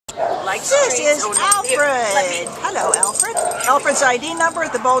likes This treats. is Oh, no, Alfred. Hello, Alfred. Alfred's ID number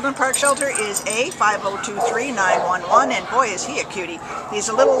at the Baldwin Park Shelter is A5023911, and boy, is he a cutie. He's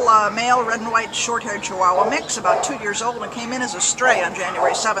a little male red and white short-haired Chihuahua mix, about 2 years old, and came in as a stray on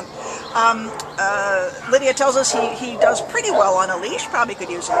January 7th. Lydia tells us he does pretty well on a leash, probably could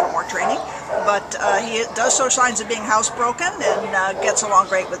use a little more training, but he does show signs of being housebroken and gets along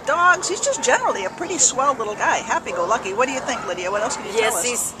great with dogs. He's just generally a pretty swell little guy, happy-go-lucky. What do you think, Lydia? What else can you tell us?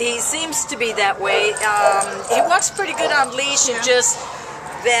 Yes, he seems to be that way. He walks pretty good on leash, and just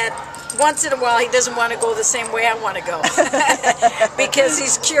that once in a while he doesn't want to go the same way I want to go because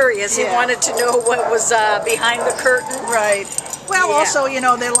he's curious. He wanted to know what was behind the curtain. Right. Well, also, you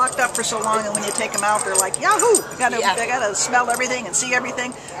know, they're locked up for so long, and when you take them out, they're like, yahoo! They gotta smell everything and see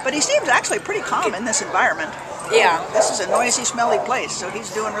everything. But he seems actually pretty calm in this environment. Yeah. This is a noisy, smelly place, so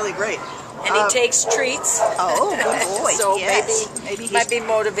he's doing really great. And he takes treats. Oh, good boy. So yes. maybe he might be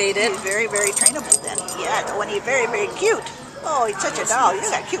motivated. He's very, very trainable then. Yeah, when he's very, very cute. Oh, he's such a doll. He's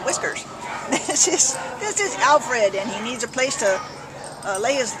got cute whiskers. This is Alfred, and he needs a place to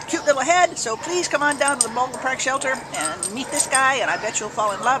lay his cute little head, so please come on down to the Baldwin Park Shelter and meet this guy, and I bet you'll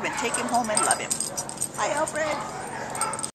fall in love and take him home and love him. Hi, Alfred.